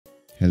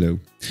Hello.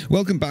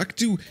 Welcome back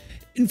to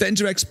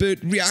Inventor Expert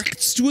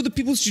Reacts to other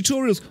people's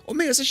tutorials. Oh,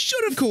 mate, as I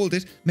should have called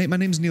it. Mate, my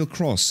name's Neil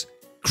Cross.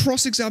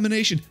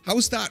 Cross-examination.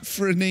 How's that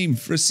for a name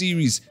for a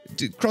series?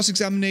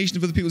 Cross-examination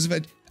of other people's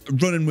event.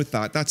 Running with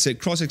that. That's it.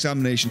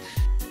 Cross-examination.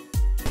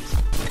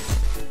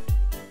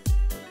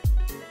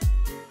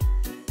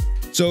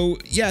 So,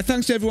 yeah,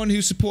 thanks to everyone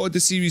who supported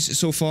the series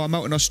so far. I'm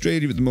out in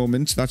Australia at the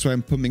moment. That's why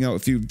I'm pumping out a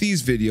few of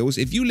these videos.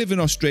 If you live in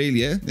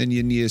Australia, then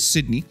you're near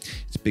Sydney.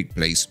 It's a big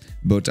place.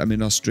 But I'm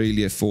in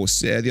Australia for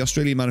the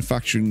Australian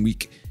Manufacturing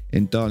Week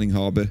in Darling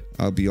Harbour.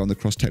 I'll be on the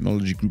Cross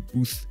Technology Group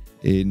booth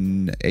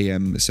in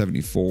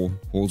AM74,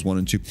 halls 1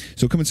 and 2.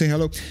 So come and say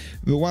hello.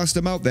 But whilst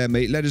I'm out there,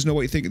 mate, let us know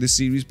what you think of this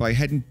series by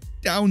heading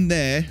down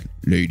there,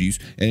 ladies,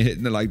 and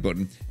hitting the like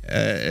button.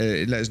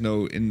 Let us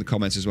know in the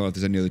comments as well if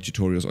there's any other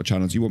tutorials or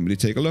channels you want me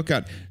to take a look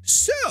at.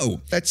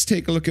 So let's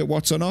take a look at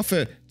what's on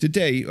offer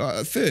today.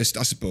 First,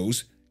 I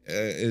suppose,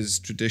 as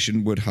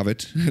tradition would have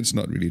it. It's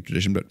not really a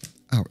tradition, but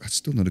that's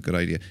still not a good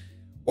idea.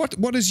 What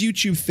does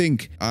YouTube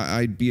think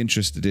I'd be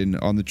interested in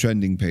on the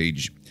trending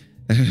page?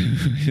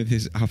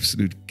 This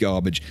absolute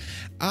garbage.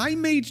 I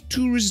made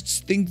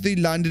tourists think they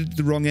landed at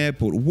the wrong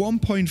airport.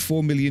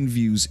 1.4 million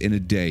views in a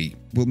day.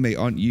 Well, mate,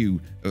 aren't you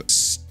a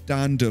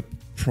stand-up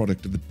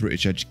product of the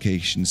British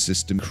education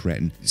system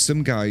cretin?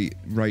 Some guy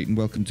writing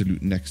 "Welcome to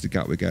Luton" next to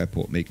Gatwick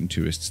Airport, making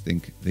tourists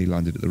think they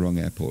landed at the wrong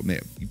airport.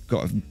 Mate, you've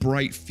got a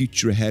bright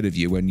future ahead of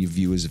you when your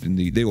viewers have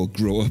they all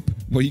grow up.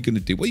 What are you going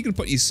to do? What are you going to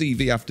put in your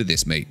CV after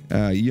this, mate?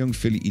 Young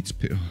Philly eats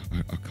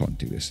I can't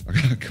do this.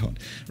 I can't.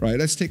 Right,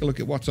 let's take a look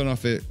at what's on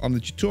offer on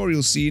the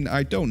tutorial scene.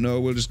 I don't know.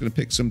 We're just going to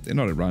pick something,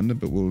 not at random,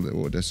 but we'll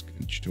Autodesk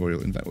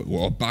tutorial invent.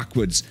 Whoa,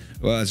 backwards.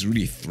 Well, let's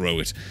really throw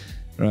it.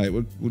 Right,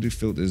 we'll do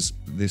filters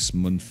this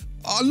month.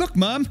 Oh, look,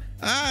 ma'am.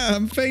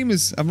 I'm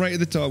famous. I'm right at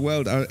the top.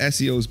 Well, our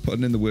SEO's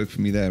putting in the work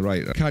for me there.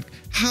 Right.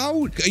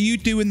 How are you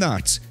doing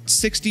that?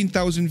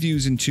 16,000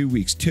 views in 2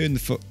 weeks. Turn the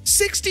foot.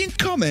 16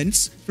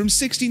 comments from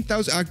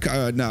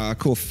 16,000. Nah, I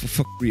call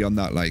fuckery on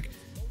that. Like,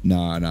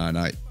 nah.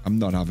 I'm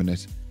not having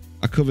it.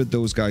 I covered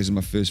those guys in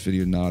my first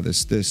video. Nah,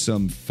 there's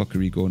some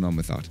fuckery going on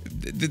with that.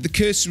 The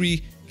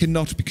cursory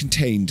cannot be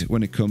contained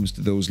when it comes to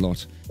those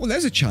lot. Well,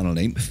 there's a channel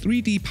name,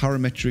 3D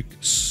Parametric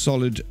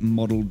Solid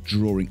Model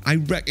Drawing. I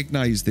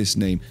recognize this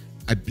name.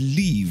 I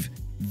believe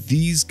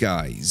these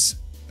guys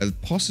are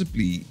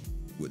possibly,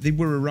 they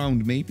were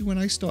around maybe when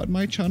I started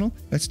my channel.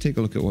 Let's take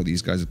a look at what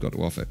these guys have got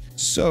to offer.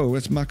 So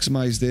let's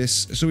maximize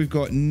this. So we've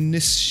got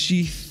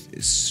Nishith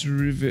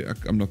Srivi.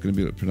 I'm not going to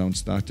be able to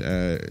pronounce that.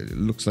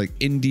 Looks like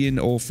Indian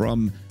or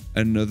from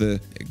another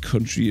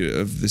country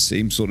of the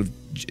same sort of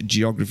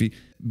geography.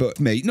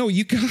 But mate, no,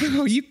 you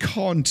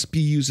can't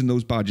be using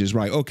those badges,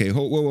 right? Okay,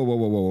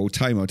 whoa,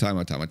 time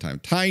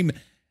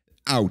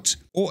out.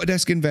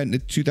 Autodesk Inventor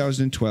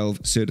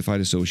 2012 certified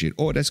associate.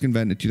 Autodesk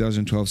Inventor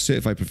 2012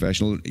 certified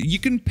professional. You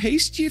can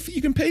paste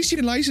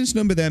your license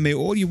number there, mate,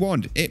 all you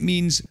want. It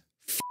means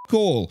fuck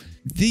all.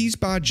 These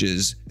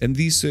badges and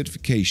these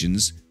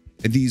certifications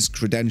and these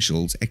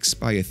credentials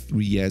expire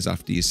 3 years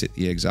after you sit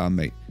the exam,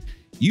 mate.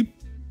 You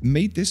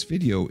made this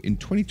video in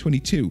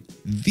 2022.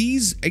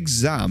 These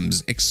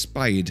exams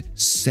expired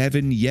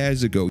 7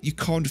 years ago. You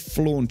can't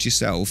flaunt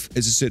yourself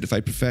as a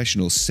certified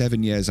professional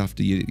 7 years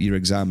after your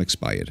exam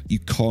expired. You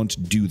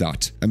can't do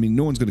that. I mean,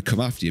 no one's going to come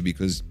after you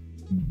because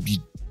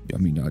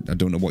I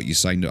don't know what you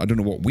signed up. I don't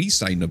know what we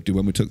signed up to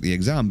when we took the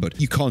exam,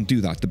 but you can't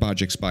do that. The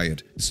badge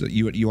expired. So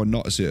you are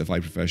not a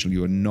certified professional.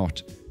 You are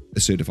not a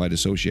certified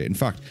associate. In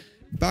fact,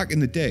 back in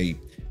the day,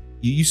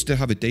 you used to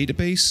have a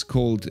database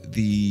called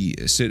the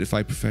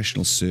Certified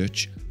Professional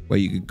Search, where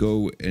you could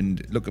go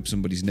and look up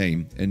somebody's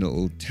name and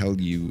it'll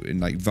tell you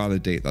and like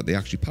validate that they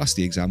actually passed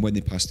the exam, when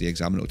they passed the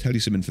exam, and it'll tell you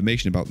some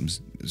information about them.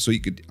 So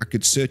I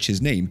could search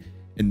his name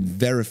and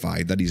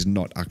verify that he's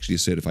not actually a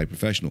certified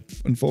professional.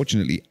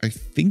 Unfortunately, I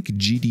think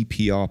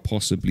GDPR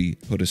possibly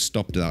put a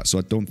stop to that, so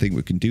I don't think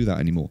we can do that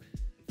anymore.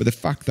 But the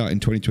fact that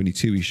in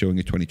 2022 he's showing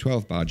a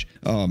 2012 badge,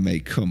 oh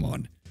mate, come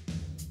on.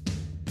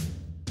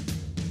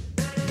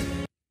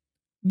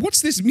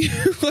 What's this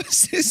music?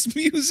 What's this?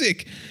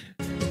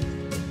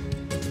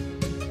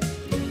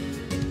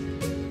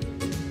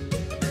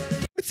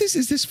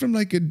 Is this from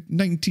like a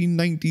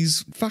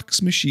 1990s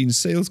fax machine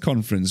sales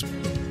conference?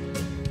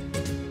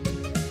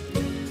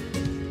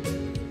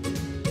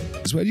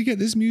 Where do you get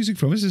this music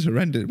from? This is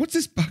horrendous. What's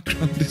this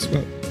background as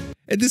well?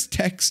 And this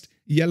text,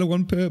 yellow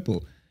on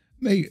purple.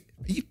 Mate,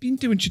 you've been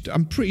doing shit.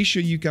 I'm pretty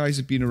sure you guys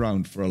have been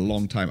around for a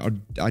long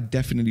time. I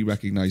definitely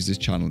recognize this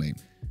channel name.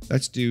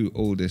 Let's do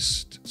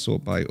oldest,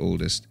 sort by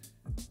oldest.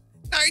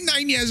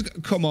 9 years.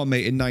 Come on,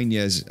 mate, in 9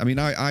 years. I mean,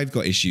 I've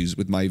got issues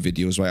with my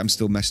videos, right? I'm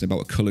still messing about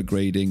with color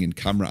grading and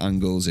camera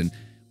angles and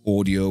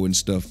audio and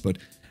stuff. But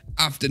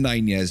after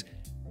 9 years,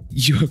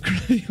 your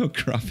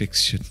graphics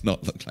should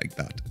not look like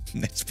that.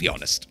 Let's be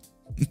honest.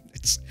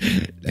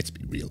 Let's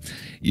be real.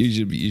 You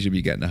should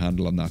be getting a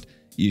handle on that.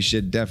 You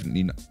should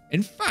definitely not.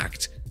 In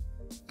fact,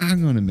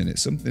 hang on a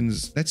minute.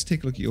 Let's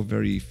take a look at your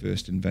very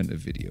first Inventor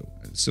video.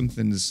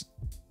 Something's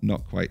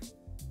not quite.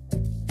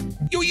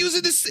 You're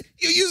using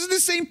the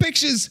same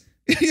pictures.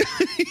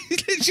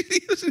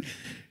 Literally was a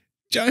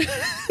giant.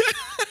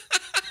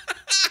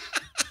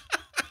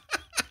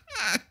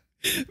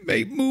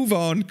 Mate, move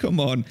on. Come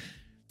on.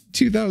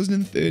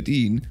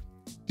 2013,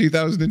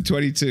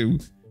 2022.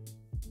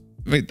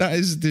 Mate, that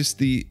is just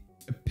the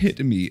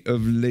epitome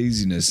of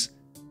laziness.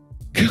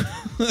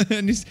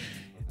 And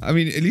I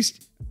mean, at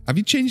least, have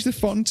you changed the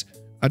font?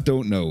 I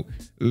don't know.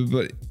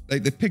 But,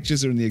 like, the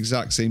pictures are in the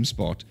exact same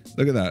spot.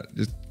 Look at that.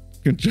 Just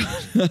control.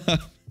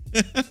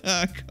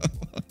 Come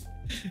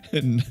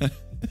on.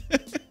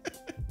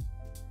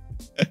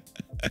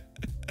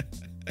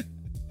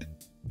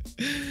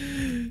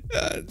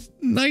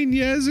 9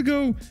 years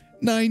ago.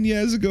 9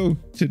 years ago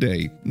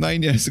today.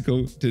 9 years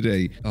ago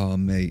today. Oh,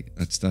 mate,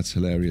 that's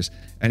hilarious.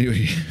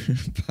 Anyway,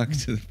 back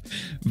to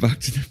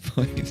the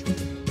point.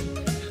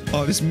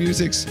 Oh, this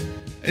music's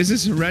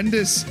this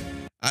horrendous.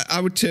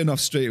 I would turn off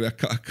straight away.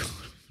 I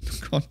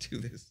can't do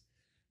this.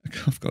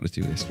 I've got to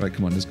do this. Right,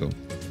 come on, let's go.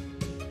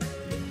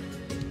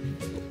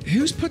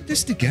 Who's put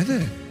this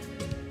together?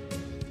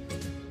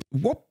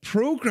 What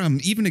program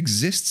even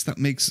exists that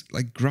makes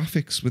like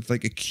graphics with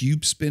like a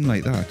cube spin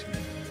like that?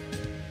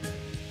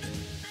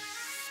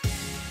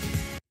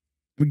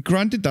 I mean,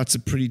 granted, that's a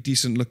pretty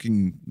decent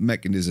looking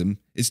mechanism.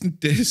 It's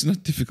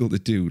not difficult to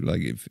do.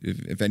 Like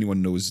if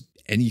anyone knows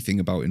anything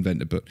about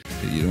Inventor, but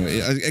you know,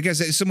 I guess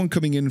someone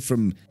coming in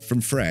from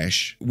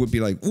fresh would be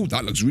like, oh,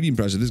 that looks really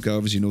impressive. This guy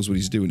obviously knows what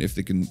he's doing if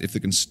they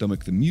can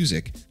stomach the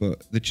music.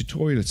 But the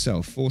tutorial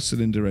itself,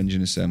 4-cylinder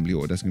engine assembly,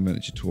 Autodesk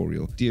Inventor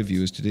tutorial. Dear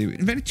viewers, today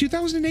Inventor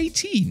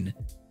 2018.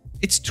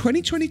 It's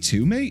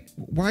 2022, mate.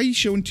 Why are you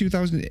showing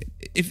 2000?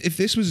 If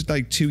this was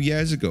like 2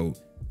 years ago,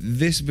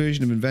 this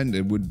version of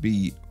Inventor would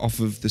be off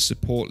of the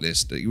support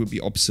list. It would be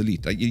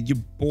obsolete. Like you're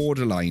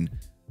borderline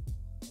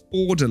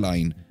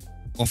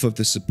off of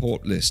the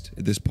support list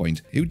at this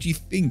point. Who do you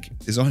think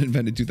is on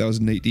Inventor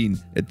 2018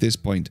 at this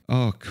point?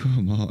 Oh,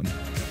 come on.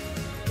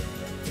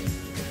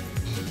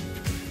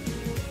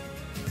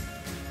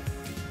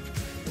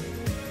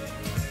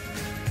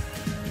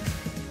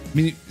 I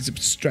mean, it's a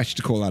stretch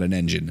to call that an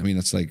engine. I mean,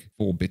 that's like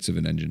 4 bits of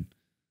an engine.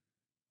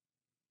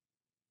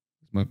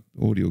 My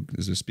audio,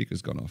 as the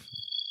speaker's gone off.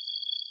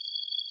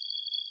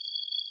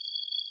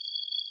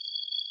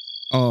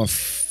 Oh,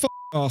 f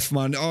off,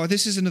 man. Oh,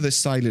 this is another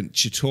silent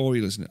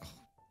tutorial, isn't it?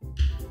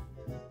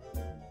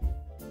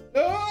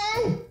 Oh.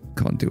 No!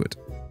 Can't do it.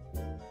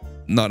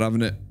 Not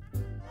having it.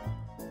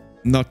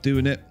 Not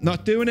doing it.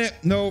 Not doing it.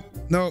 No,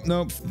 no,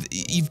 no.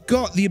 You've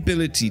got the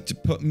ability to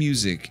put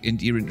music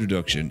into your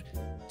introduction,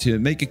 to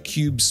make a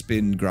cube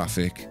spin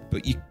graphic,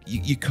 but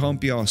you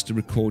can't be asked to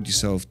record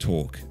yourself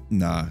talk.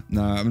 Nah,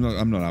 I'm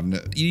not having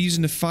it. You're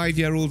using a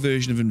 5-year-old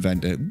version of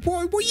Inventor.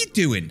 What are you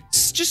doing?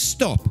 Just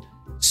stop.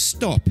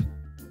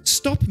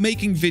 Stop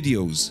making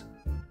videos.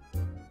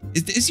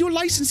 Is your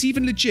license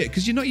even legit?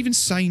 Because you're not even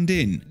signed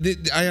in.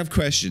 I have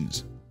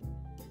questions.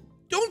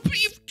 No,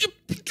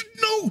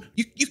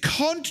 you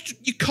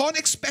can't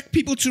expect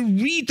people to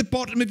read the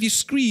bottom of your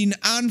screen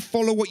and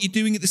follow what you're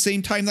doing at the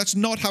same time. That's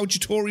not how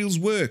tutorials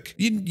work.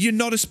 You're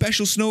not a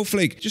special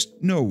snowflake. Just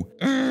no.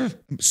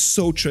 I'm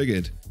so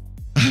triggered.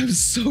 I'm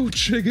so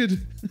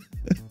triggered.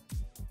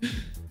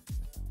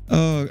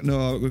 Oh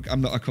no,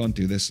 I'm not. I can't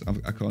do this.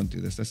 I can't do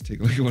this. Let's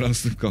take a look at what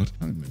else they've got.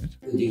 Hang on a minute.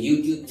 The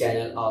YouTube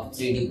channel of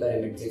 3D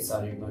parametric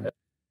solid model.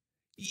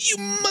 You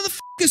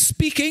motherfuckers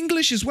speak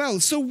English as well.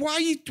 So why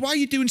are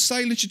you doing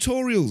silent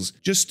tutorials?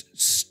 Just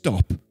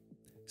stop.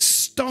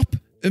 Stop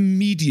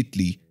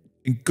immediately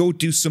and go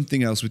do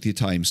something else with your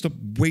time. Stop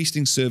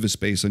wasting server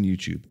space on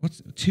YouTube.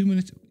 What's 2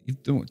 minutes?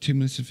 You've done what, 2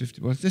 minutes and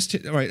 50? Well,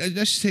 all right,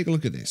 let's just take a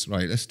look at this.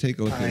 Right, let's take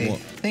a look at what.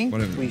 I think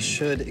we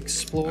should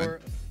explore.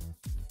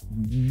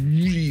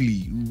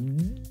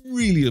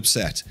 Really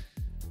upset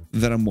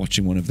that I'm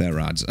watching one of their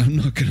ads. I'm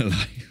not gonna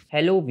lie.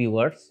 Hello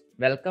viewers,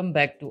 welcome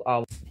back to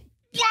our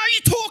Why are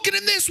you talking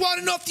in this one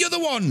and not the other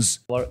ones?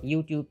 Our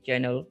YouTube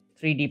channel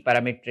 3D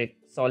parametric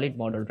solid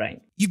model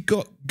drawing. You've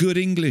got good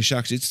English,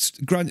 actually. It's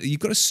granted, you've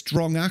got a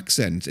strong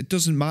accent. It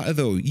doesn't matter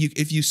though.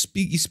 If you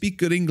speak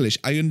good English,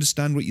 I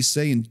understand what you're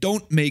saying.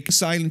 Don't make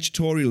silent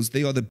tutorials.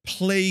 They are the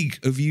plague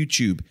of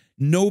YouTube.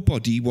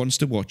 Nobody wants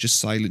to watch a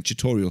silent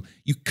tutorial.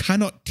 You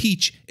cannot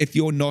teach if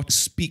you're not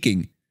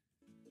speaking.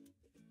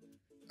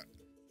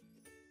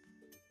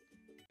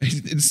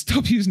 And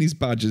stop using these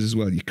badges as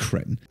well, you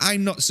cretin.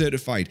 I'm not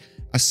certified.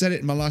 I said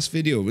it in my last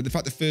video. With the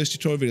fact the first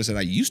tutorial video said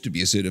I used to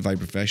be a certified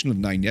professional of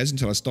 9 years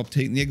until I stopped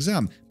taking the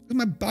exam. But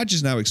my badge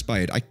is now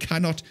expired. I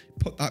cannot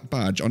put that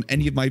badge on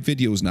any of my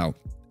videos now.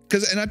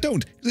 And I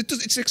don't.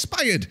 It's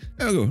expired.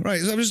 There we go.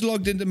 Right, so I've just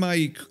logged into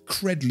my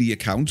Credly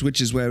account,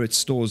 which is where it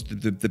stores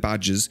the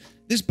badges.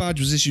 This badge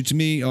was issued to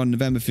me on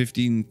November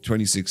 15,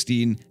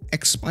 2016.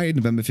 Expired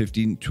November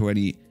 15,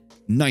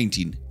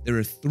 2019. They're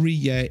a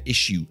 3-year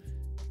issue.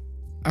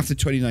 After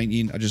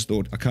 2019, I just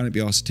thought, I can't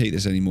be asked to take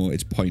this anymore.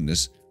 It's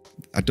pointless.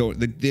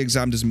 The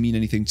exam doesn't mean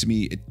anything to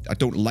me. I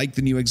don't like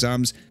the new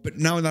exams. But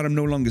now that I'm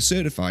no longer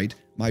certified,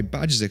 my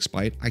badge is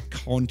expired. I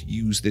can't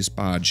use this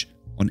badge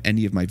on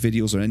any of my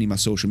videos or any of my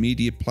social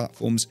media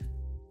platforms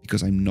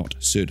because I'm not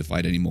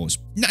certified anymore.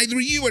 Neither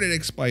are you when it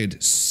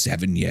expired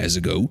 7 years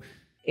ago.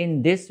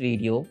 In this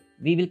video,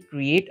 we will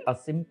create a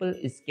simple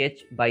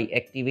sketch by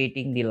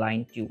activating the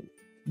line tool.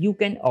 You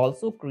can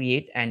also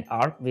create an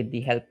arc with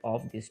the help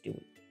of this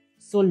tool.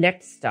 So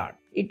let's start.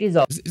 Is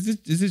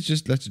this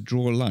just let's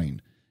draw a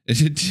line?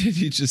 Did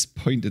you just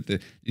point at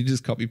you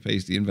just copy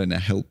paste the Inventor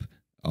help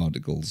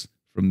articles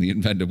from the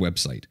Inventor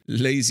website?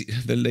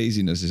 The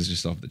laziness is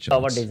just off the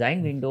charts. Our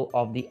design window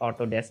of the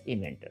Autodesk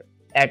Inventor.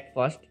 At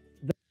first,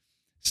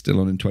 still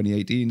on in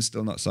 2018,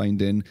 still not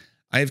signed in.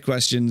 I have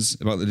questions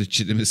about the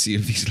legitimacy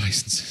of these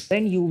licenses.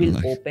 When you will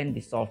open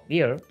the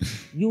software,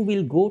 you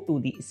will go to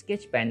the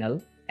sketch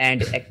panel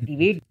and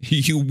activate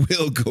You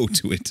will go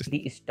to it.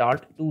 the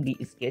start to the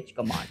sketch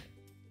command.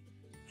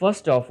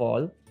 First of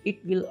all,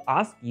 it will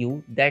ask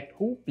you that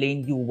who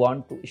plane you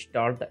want to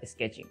start the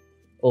sketching.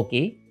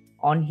 Okay,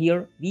 on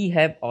here we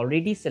have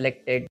already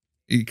selected.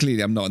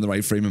 Clearly, I'm not in the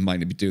right frame of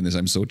mind to be doing this.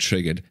 I'm so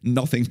triggered.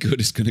 Nothing good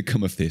is going to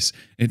come of this.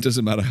 It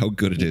doesn't matter how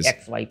good it is.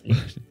 XY plane.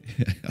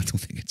 I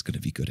don't think it's going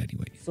to be good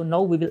anyway. So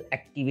now we will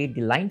activate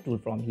the line tool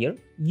from here.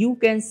 You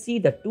can see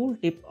the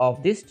tooltip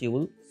of this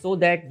tool so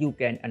that you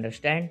can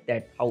understand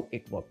that how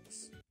it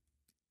works.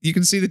 You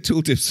can see the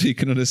tooltip so you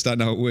can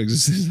understand how it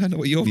works. Is that not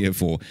what you're here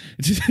for?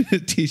 To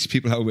teach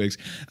people how it works.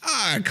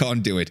 I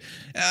can't do it.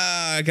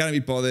 I can't be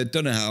bothered.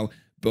 Don't know how.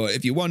 But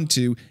if you want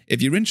to, if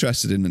you're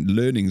interested in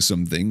learning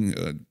something,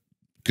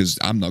 because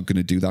I'm not going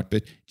to do that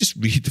bit, just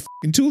read the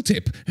fucking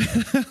tooltip.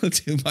 I'll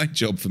do my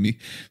job for me.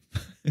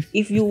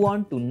 If you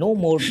want to know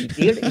more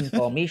detailed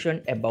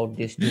information about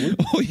this tool,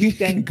 or you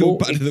can go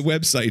back to the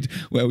website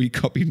where we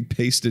copied and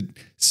pasted,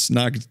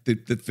 snagged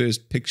the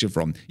first picture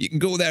from. You can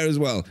go there as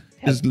well.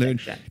 Just learn.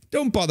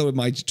 Don't bother with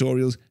my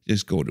tutorials.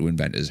 Just go to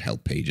Inventor's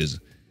help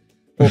pages.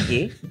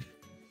 Okay.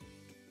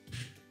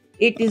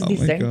 It is the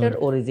center God.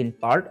 origin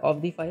part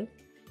of the file.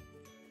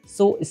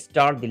 So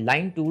start the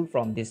line tool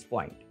from this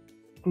point.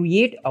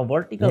 Create a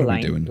vertical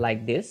line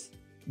like this.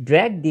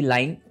 Drag the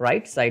line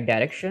right side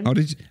direction.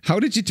 How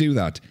did you do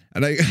that?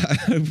 And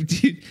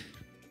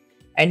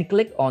and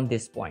click on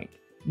this point.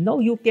 Now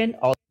you can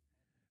also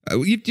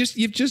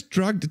you've just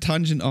dragged the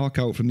tangent arc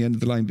out from the end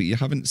of the line, but you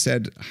haven't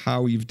said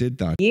how you've did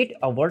that. create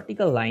a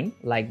vertical line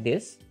like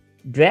this.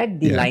 Drag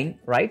the line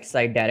right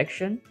side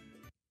direction.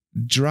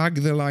 Drag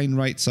the line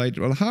right side.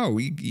 Well, how?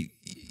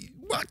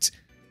 What?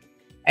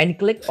 And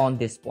click on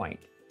this point.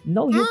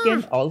 Now you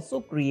can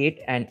also create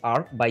an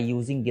arc by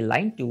using the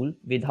line tool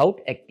without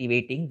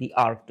activating the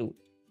arc tool.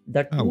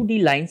 The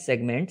 2D line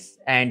segments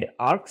and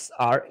arcs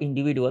are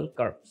individual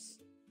curves.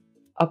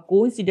 A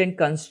coincident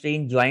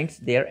constraint joins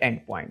their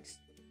endpoints.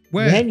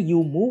 When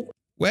you move...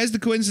 Where's the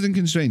coincident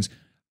constraints?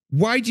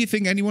 Why do you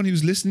think anyone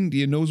who's listening to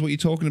you knows what you're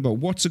talking about?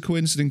 What's a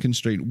coincident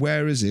constraint?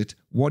 Where is it?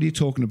 What are you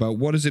talking about?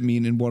 What does it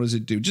mean and what does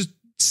it do? Just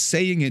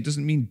saying it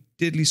doesn't mean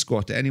diddly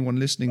squat to anyone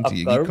listening to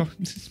you.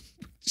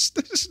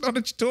 It's not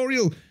a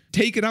tutorial.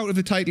 Take it out of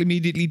the title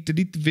immediately.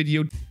 Delete the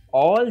video.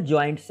 All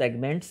joint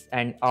segments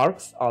and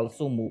arcs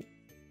also move.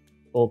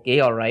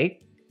 Okay,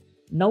 alright.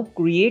 Now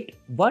create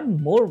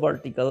one more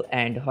vertical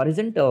and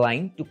horizontal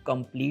line to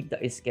complete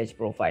the sketch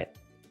profile.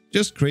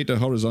 Just create a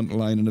horizontal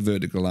line and a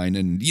vertical line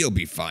and you'll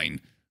be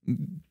fine.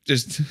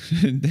 Just,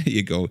 there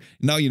you go.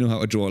 Now you know how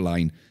to draw a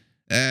line.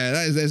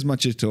 There's my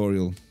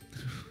tutorial.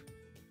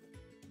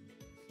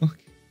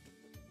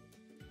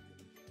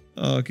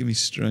 Oh, give me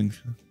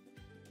strength.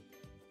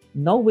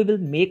 Now we will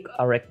make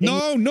a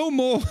rectangle no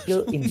more.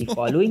 in the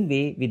following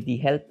way with the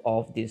help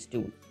of this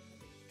tool.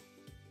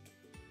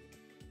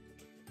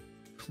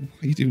 Why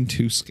are you doing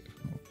two scale?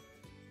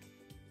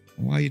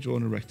 Why are you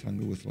drawing a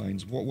rectangle with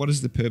lines? What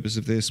is the purpose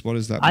of this? What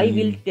does that mean? I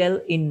will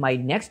tell in my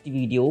next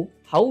video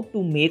how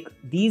to make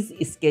these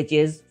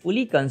sketches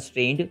fully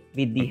constrained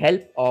with the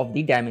help of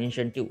the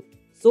dimension tool.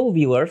 So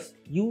viewers,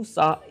 you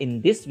saw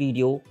in this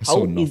video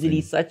how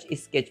easily such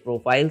sketch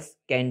profiles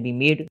can be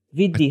made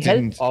with the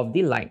help of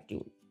the line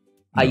tool.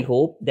 No. I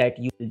hope that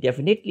you will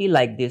definitely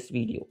like this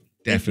video.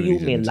 Definitely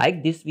if you may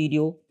like this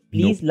video,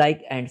 please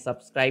like and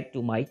subscribe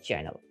to my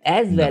channel.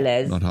 As well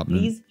as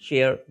please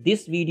share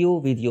this video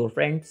with your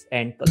friends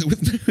and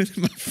with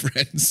my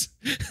friends.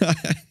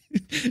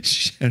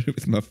 Share it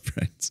with my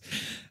friends.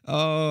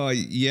 Oh,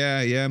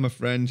 yeah, my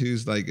friend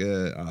who's like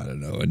I don't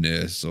know, a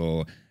nurse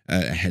or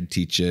a head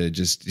teacher.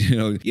 Just,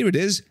 here it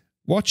is.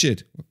 Watch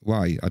it.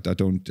 Why? I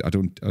don't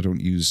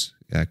use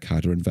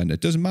CAD or Inventor.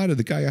 It doesn't matter.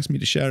 The guy asked me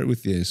to share it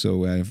with you.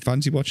 So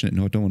fancy watching it?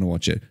 No, I don't want to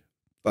watch it.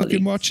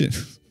 Fucking watch it.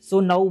 So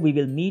now we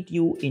will meet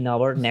you in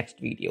our next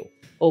video.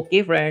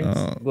 Okay,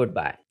 friends.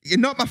 Goodbye. You're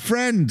not my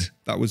friend.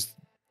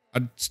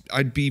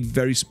 I'd be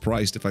very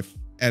surprised if I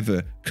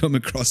ever come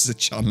across a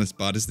channel as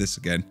bad as this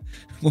again.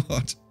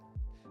 What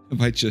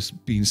have I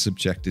just been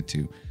subjected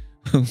to?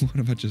 What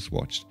have I just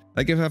watched?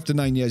 Like, if after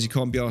 9 years you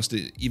can't be asked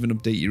to even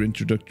update your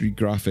introductory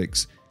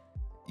graphics,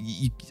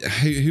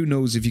 who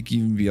knows if you can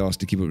even be asked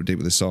to keep up to date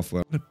with the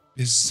software. What a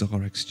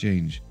bizarre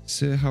exchange.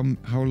 Sir,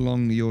 how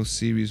long your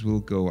series will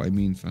go? I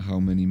mean, for how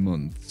many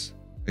months?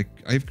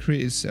 I've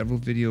created several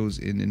videos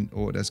in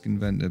Autodesk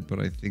Inventor, but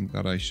I think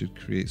that I should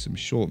create some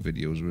short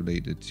videos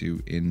related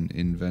to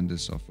Inventor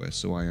software.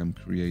 So I am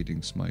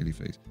creating smiley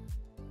face.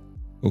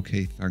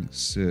 Okay, thanks,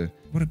 sir.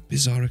 What a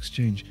bizarre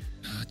exchange.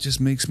 It just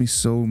makes me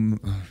so...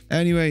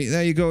 Anyway,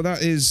 there you go.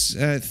 That is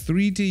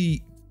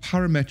 3D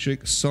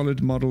parametric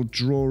solid model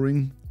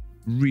drawing.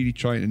 Really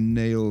trying to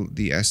nail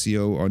the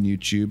SEO on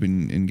YouTube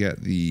and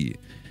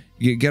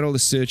get all the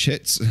search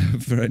hits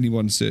for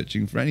anyone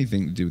searching for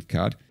anything to do with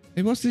CAD.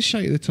 Hey, what's this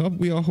shite at the top?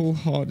 We are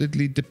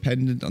wholeheartedly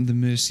dependent on the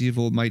mercy of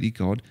Almighty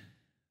God.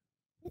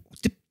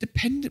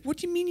 Dependent? What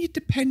do you mean you're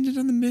dependent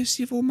on the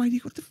mercy of Almighty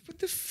God? What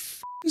the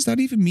f does that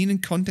even mean in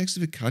context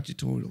of a CAD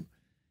tutorial?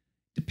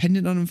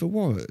 Dependent on him for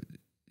what?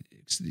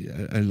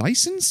 A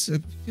license?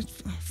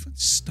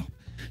 Stop.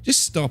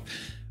 Just stop.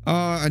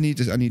 I need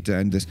to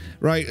end this.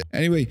 Right.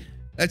 Anyway,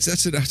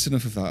 that's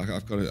enough of that.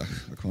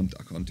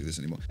 I can't do this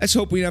anymore. Let's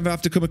hope we never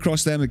have to come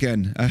across them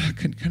again.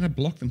 Can I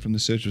block them from the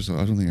search result?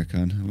 I don't think I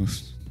can.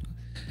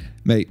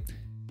 Mate,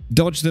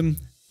 dodge them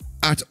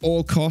at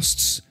all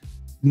costs.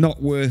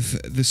 Not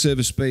worth the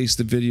server space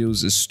the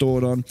videos are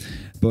stored on.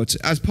 But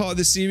as part of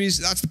this series,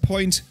 that's the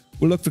point.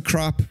 We'll look for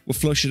crap, we'll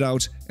flush it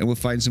out, and we'll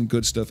find some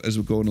good stuff as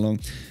we're going along.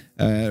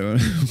 We'll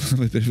have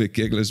a bit of a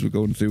giggle as we're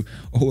going through.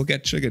 Or we'll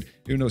get triggered.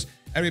 Who knows?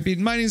 Anyway,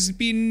 my name has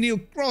been Neil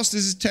Cross.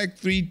 This is Tech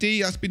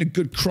 3D. That's been a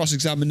good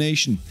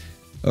cross-examination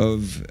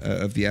of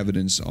the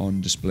evidence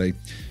on display.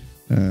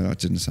 That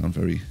didn't sound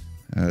very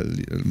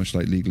much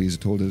like legalese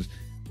at all,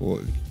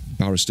 or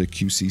barrister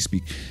QC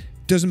speak.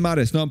 Doesn't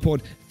matter. It's not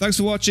important. Thanks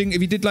for watching.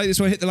 If you did like this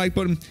one, hit the like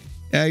button.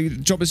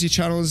 Drop us your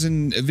channels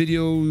and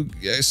video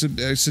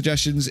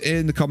suggestions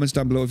in the comments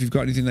down below if you've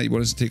got anything that you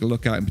want us to take a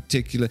look at in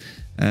particular.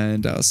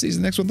 And I'll see you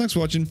in the next one. Thanks for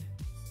watching.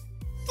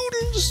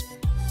 Doodles.